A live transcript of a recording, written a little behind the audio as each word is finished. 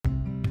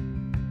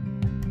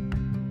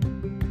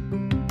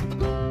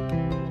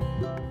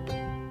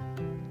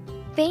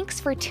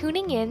Thanks for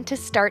tuning in to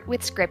Start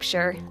with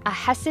Scripture, a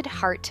Hesed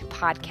Heart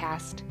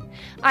podcast.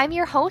 I'm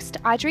your host,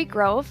 Audrey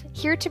Grove,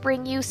 here to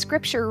bring you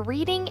scripture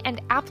reading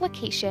and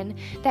application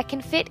that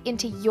can fit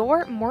into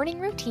your morning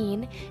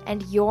routine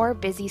and your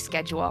busy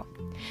schedule.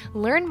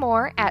 Learn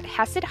more at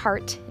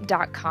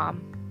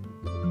HesedHeart.com.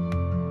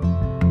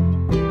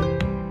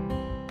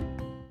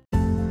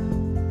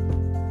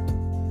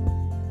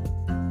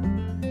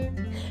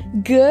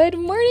 Good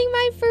morning,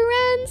 my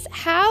friends!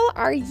 How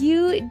are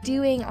you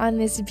doing on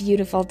this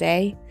beautiful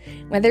day?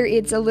 Whether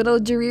it's a little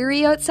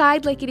dreary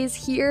outside like it is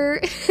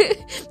here,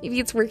 maybe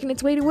it's working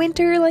its way to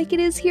winter like it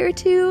is here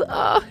too.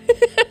 Oh,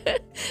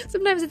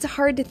 sometimes it's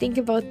hard to think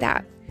about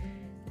that.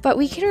 But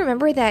we can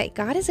remember that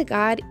God is a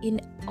God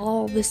in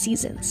all the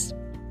seasons.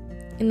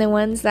 In the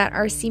ones that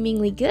are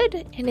seemingly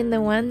good and in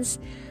the ones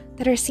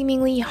that are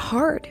seemingly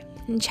hard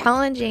and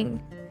challenging.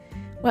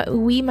 What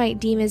we might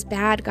deem as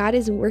bad, God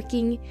is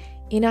working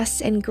in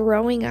us and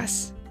growing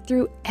us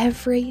through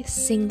every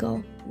single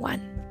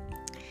one.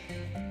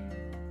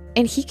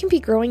 And He can be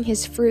growing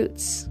His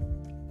fruits,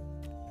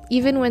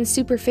 even when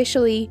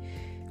superficially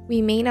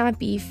we may not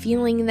be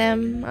feeling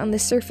them on the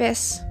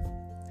surface.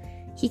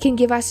 He can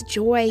give us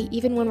joy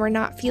even when we're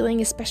not feeling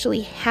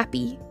especially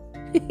happy.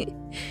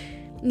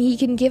 He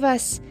can give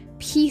us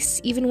peace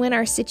even when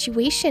our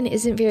situation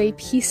isn't very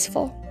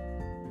peaceful.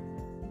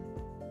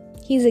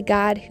 He's a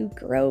God who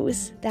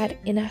grows that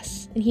in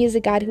us, and He is a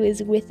God who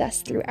is with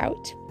us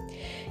throughout.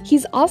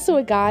 He's also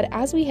a God,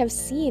 as we have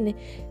seen,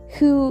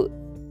 who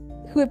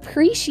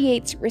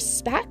appreciates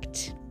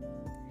respect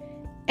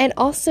and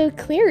also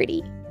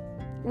clarity,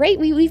 right?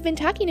 We've been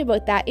talking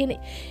about that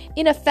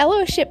in a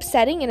fellowship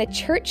setting, in a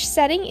church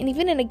setting, and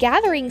even in a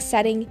gathering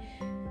setting.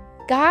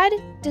 God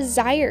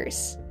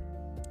desires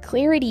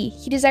clarity.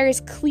 He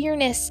desires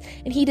clearness,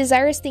 and He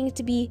desires things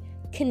to be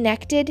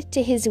connected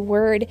to His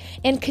word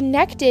and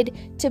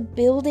connected to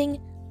building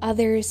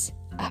others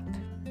up.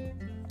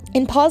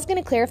 And Paul's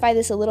going to clarify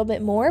this a little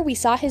bit more. We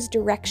saw his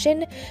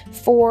direction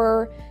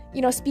for,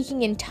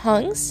 speaking in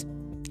tongues.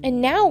 And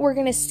now we're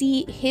going to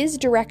see his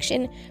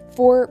direction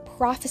for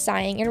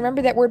prophesying. And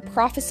remember that word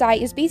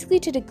prophesy is basically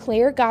to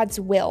declare God's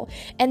will.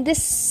 And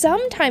this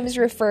sometimes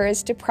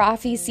refers to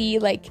prophecy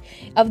like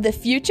of the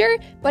future,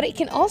 but it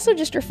can also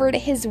just refer to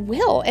His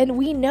will. And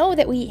we know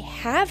that we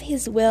have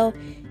His will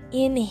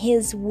in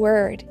His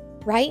word,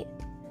 right?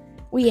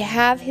 We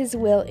have His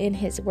will in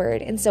His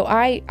word. And so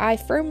I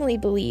firmly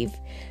believe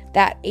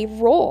that a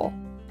role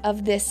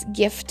of this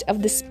gift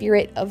of the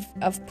spirit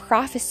of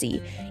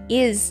prophecy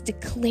is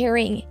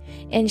declaring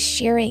and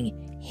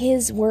sharing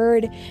His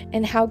word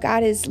and how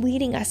God is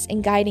leading us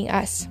and guiding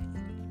us.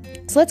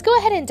 So let's go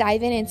ahead and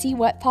dive in and see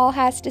what Paul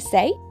has to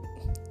say.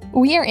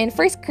 We are in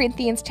 1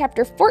 Corinthians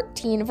chapter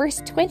 14,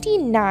 verse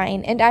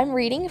 29, and I'm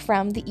reading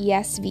from the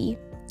ESV.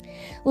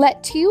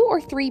 Let 2 or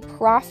 3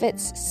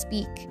 prophets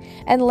speak,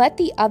 and let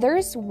the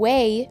others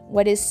weigh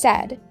what is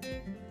said.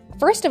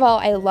 First of all,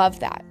 I love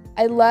that.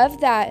 I love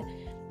that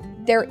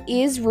there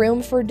is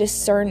room for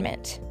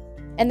discernment,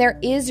 and there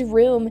is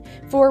room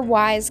for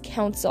wise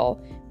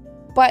counsel.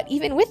 But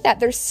even with that,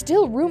 there's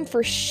still room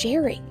for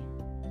sharing,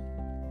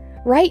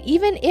 right?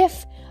 Even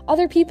if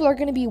other people are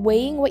going to be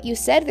weighing what you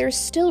said, there's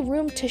still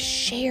room to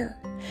share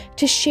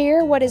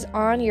what is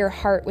on your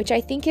heart, which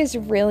I think is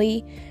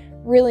really,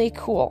 really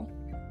cool.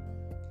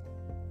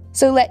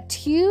 So let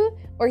 2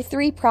 or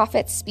 3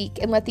 prophets speak,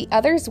 and let the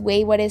others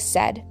weigh what is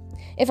said.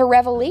 If a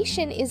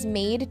revelation is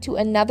made to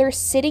another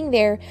sitting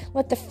there,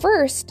 let the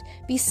first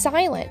be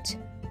silent.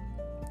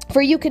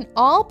 For you can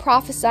all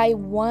prophesy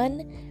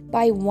one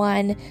by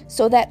one,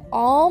 so that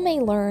all may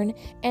learn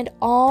and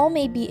all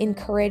may be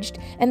encouraged,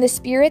 and the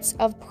spirits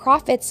of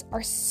prophets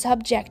are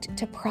subject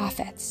to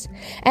prophets.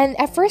 And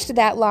at first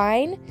that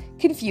line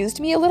confused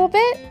me a little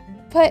bit,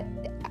 but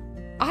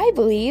I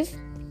believe,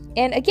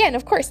 and again,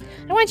 of course,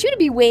 I want you to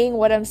be weighing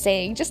what I'm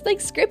saying, just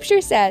like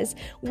Scripture says.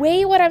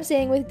 Weigh what I'm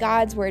saying with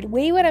God's word.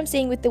 Weigh what I'm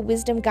saying with the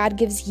wisdom God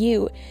gives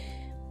you.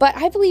 But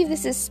I believe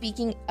this is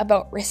speaking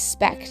about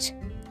respect.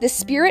 The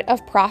spirit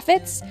of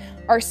prophets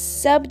are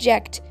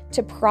subject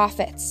to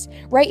prophets,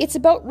 right? It's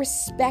about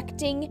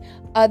respecting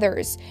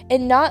others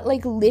and not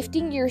like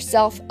lifting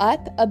yourself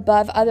up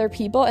above other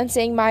people and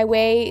saying my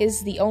way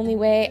is the only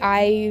way,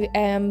 I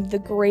am the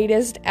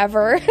greatest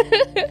ever.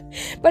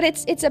 But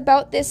it's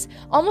about this,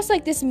 almost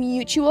like this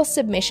mutual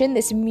submission,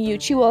 this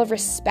mutual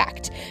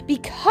respect,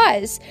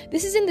 because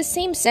this is in the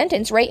same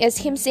sentence, right, as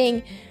him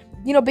saying,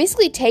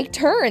 basically take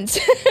turns.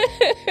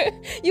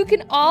 You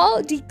can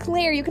all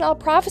declare, you can all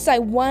prophesy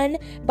one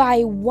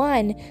by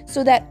one,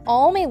 so that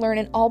all may learn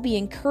and all be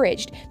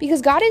encouraged,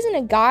 because God isn't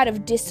a God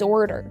of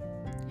disorder,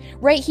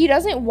 right? He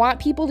doesn't want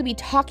people to be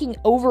talking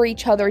over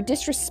each other,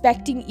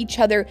 disrespecting each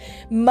other,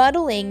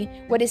 muddling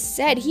what is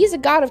said. He is a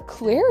God of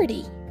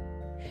clarity.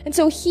 And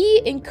so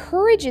He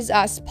encourages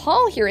us,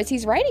 Paul here as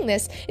he's writing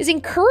this, is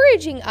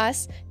encouraging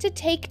us to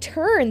take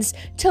turns,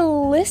 to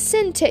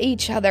listen to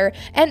each other.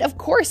 And of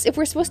course, if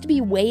we're supposed to be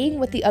weighing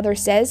what the other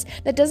says,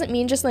 that doesn't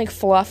mean just like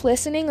fluff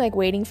listening, like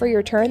waiting for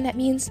your turn. That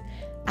means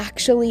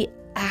actually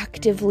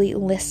actively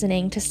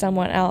listening to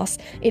someone else.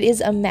 It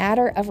is a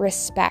matter of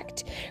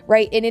respect,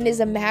 right? And it is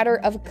a matter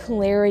of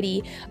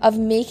clarity, of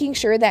making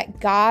sure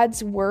that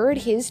God's word,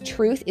 his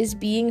truth, is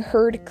being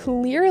heard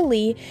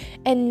clearly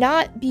and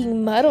not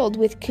being muddled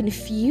with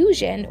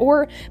confusion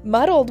or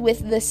muddled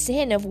with the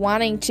sin of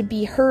wanting to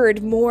be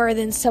heard more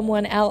than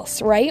someone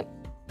else, right?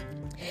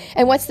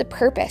 And what's the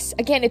purpose?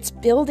 Again, it's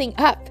building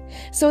up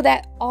so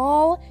that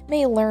all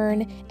may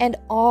learn and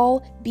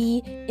all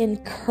be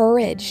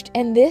encouraged.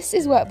 And this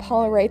is what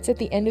Paul writes at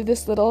the end of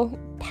this little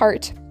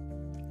part.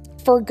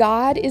 For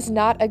God is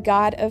not a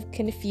God of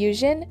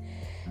confusion,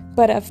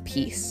 but of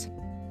peace.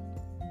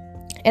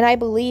 And I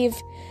believe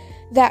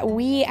that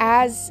we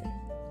as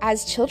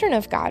children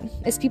of God,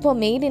 as people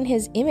made in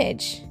his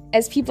image,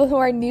 as people who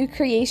are new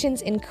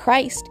creations in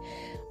Christ,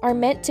 are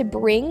meant to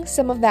bring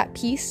some of that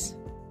peace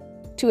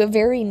to a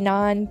very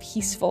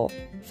non-peaceful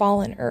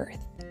fallen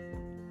earth.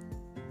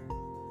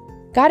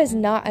 God is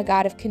not a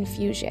God of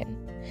confusion.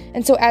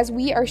 And so as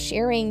we are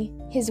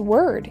sharing his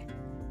word,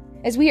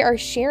 as we are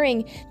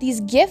sharing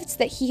these gifts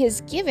that he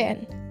has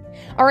given,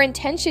 our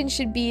intention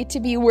should be to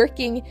be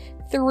working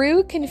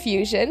through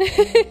confusion.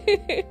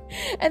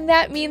 And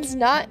that means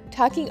not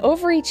talking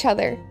over each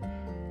other,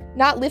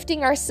 not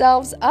lifting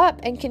ourselves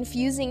up and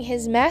confusing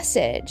his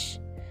message,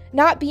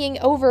 not being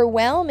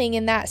overwhelming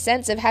in that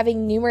sense of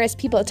having numerous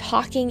people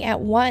talking at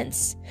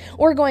once,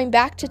 or going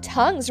back to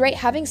tongues, right?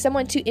 Having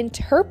someone to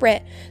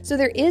interpret so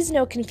there is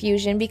no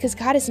confusion, because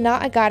God is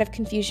not a God of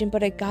confusion,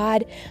 but a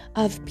God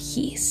of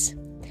peace.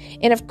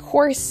 And of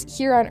course,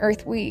 here on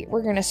earth,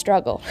 we're going to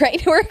struggle,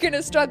 right? We're going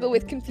to struggle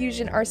with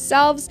confusion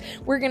ourselves.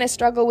 We're going to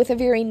struggle with a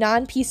very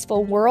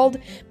non-peaceful world.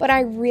 But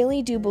I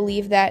really do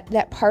believe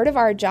that part of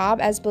our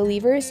job as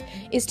believers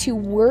is to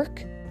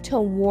work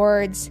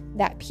towards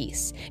that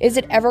peace. Is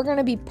it ever going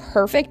to be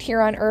perfect here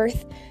on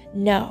earth?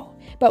 No.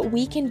 But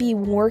we can be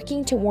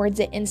working towards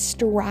it and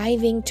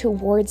striving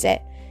towards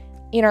it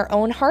in our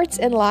own hearts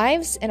and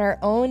lives, in our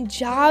own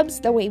jobs,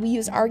 the way we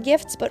use our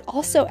gifts, but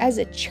also as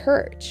a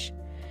church,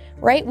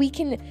 right? We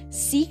can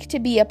seek to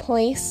be a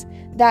place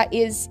that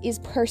is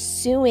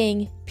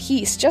pursuing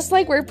peace, just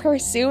like we're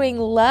pursuing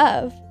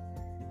love,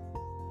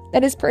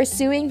 that is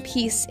pursuing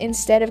peace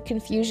instead of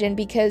confusion,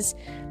 because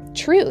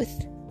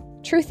truth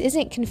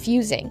isn't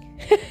confusing.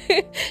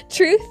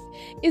 Truth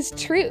is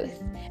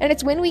truth. And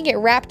it's when we get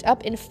wrapped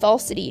up in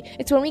falsity,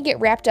 it's when we get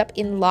wrapped up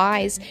in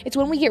lies, it's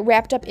when we get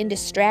wrapped up in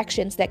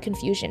distractions that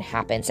confusion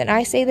happens. And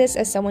I say this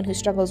as someone who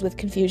struggles with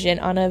confusion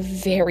on a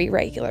very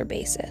regular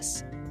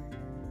basis.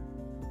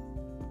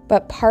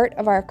 But part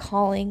of our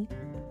calling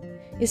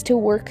is to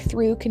work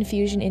through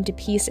confusion into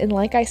peace. And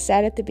like I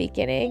said at the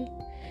beginning,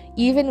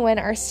 even when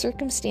our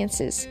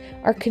circumstances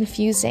are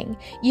confusing,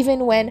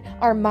 even when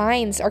our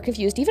minds are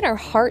confused, even our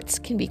hearts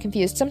can be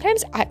confused.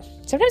 Sometimes I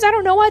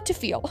don't know what to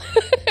feel.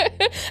 I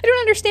don't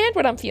understand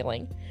what I'm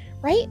feeling,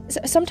 right?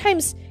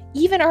 Sometimes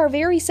even our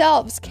very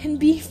selves can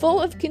be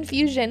full of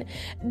confusion.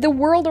 The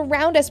world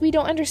around us, we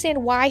don't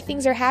understand why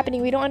things are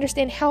happening. We don't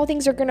understand how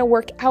things are going to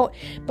work out.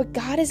 But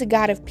God is a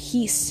God of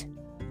peace.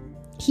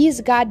 He is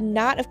a God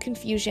not of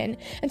confusion.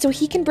 And so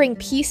he can bring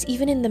peace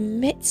even in the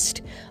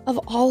midst of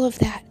all of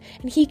that.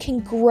 And he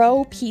can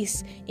grow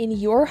peace in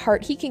your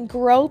heart. He can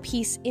grow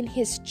peace in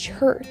his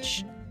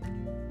church.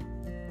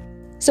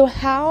 So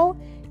how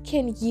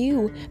can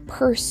you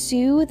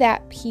pursue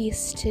that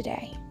peace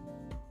today?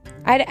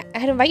 I'd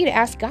invite you to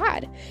ask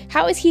God,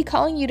 how is he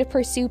calling you to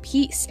pursue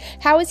peace?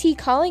 How is he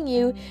calling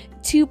you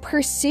to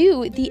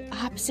pursue the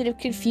opposite of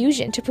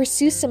confusion, to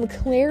pursue some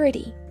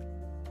clarity?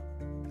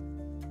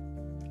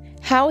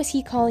 How is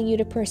he calling you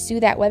to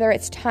pursue that, whether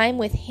it's time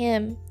with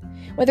him,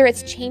 whether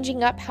it's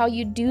changing up how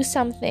you do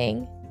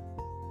something,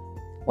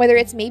 whether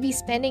it's maybe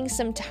spending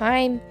some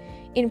time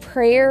in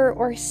prayer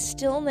or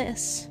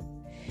stillness.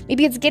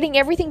 Maybe it's getting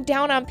everything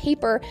down on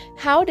paper.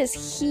 How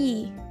does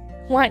he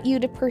want you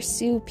to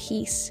pursue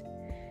peace?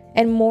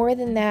 And more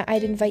than that,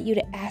 I'd invite you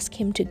to ask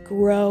him to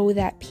grow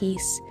that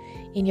peace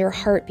in your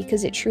heart,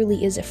 because it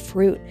truly is a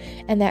fruit.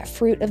 And that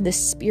fruit of the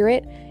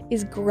Spirit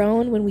is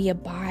grown when we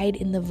abide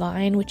in the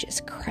vine, which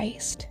is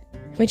Christ,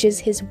 which is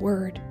his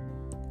word.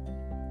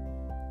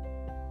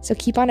 So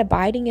keep on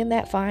abiding in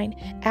that vine.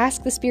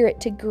 Ask the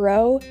Spirit to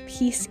grow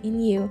peace in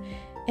you,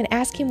 and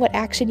ask him what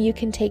action you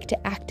can take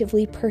to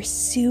actively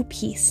pursue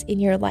peace in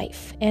your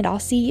life. And I'll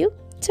see you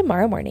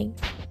tomorrow morning.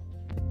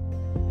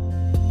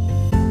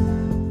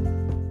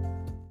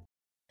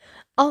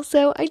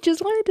 Also, I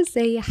just wanted to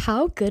say,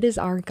 how good is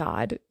our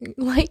God?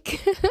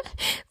 Like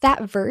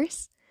that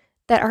verse,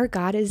 that our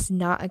God is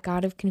not a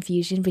God of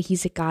confusion, but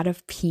he's a God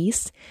of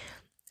peace.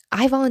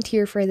 I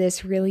volunteer for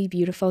this really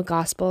beautiful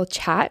gospel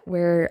chat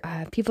where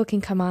people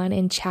can come on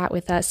and chat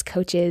with us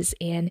coaches,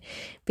 and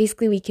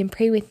basically we can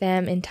pray with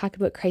them and talk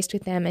about Christ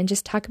with them and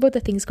just talk about the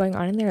things going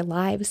on in their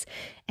lives.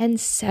 And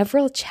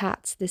several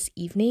chats this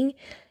evening,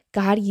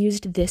 God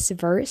used this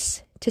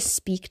verse to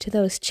speak to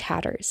those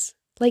chatters.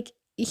 Like,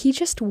 he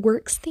just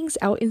works things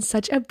out in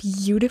such a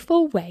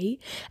beautiful way.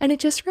 And it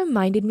just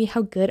reminded me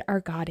how good our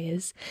God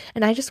is.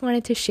 And I just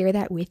wanted to share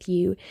that with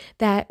you,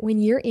 that when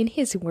you're in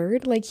his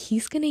word, like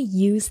he's going to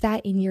use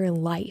that in your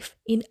life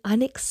in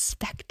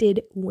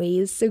unexpected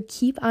ways. So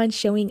keep on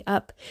showing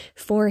up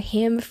for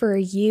him, for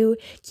you.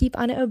 Keep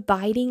on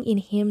abiding in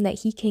him, that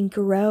he can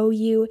grow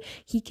you,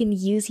 he can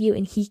use you,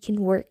 and he can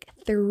work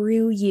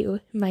through you,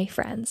 my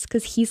friends,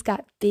 because he's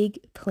got big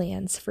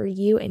plans for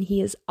you and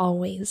he is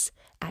always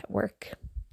at work.